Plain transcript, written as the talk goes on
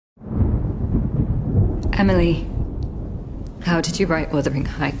Emily, how did you write Wuthering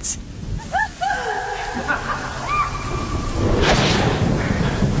Heights?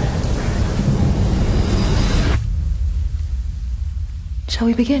 Shall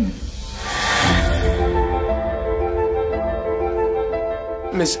we begin?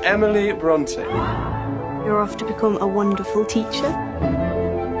 Miss Emily Bronte. You're off to become a wonderful teacher.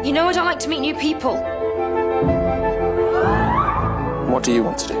 You know I don't like to meet new people. What do you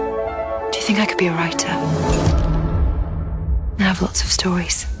want to do? Do you think I could be a writer? I have lots of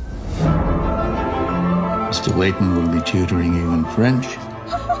stories. Mr. Layton will be tutoring you in French.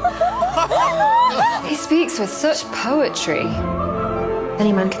 He speaks with such poetry.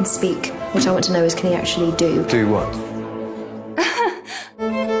 Any man can speak. What I want to know is, can he actually do? Do what?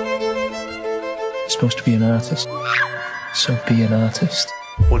 You're supposed to be an artist. So be an artist.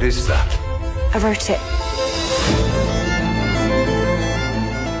 What is that? I wrote it.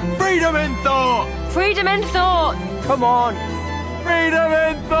 Freedom in thought! Freedom in thought! Come on! Freedom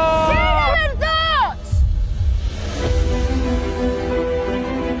in thought! Freedom in thought!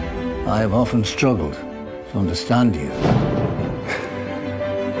 I have often struggled to understand you.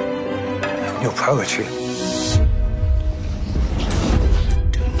 Your poetry.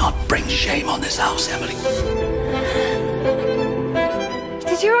 Do not bring shame on this house, Emily.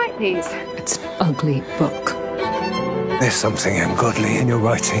 Did you write these? It's an ugly book. There's something ungodly in your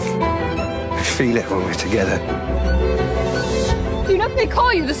writing. I feel it when we're together. Do you know they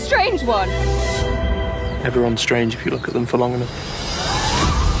call you the strange one? Everyone's strange if you look at them for long enough.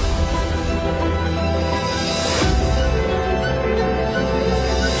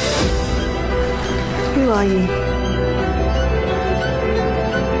 Who are you?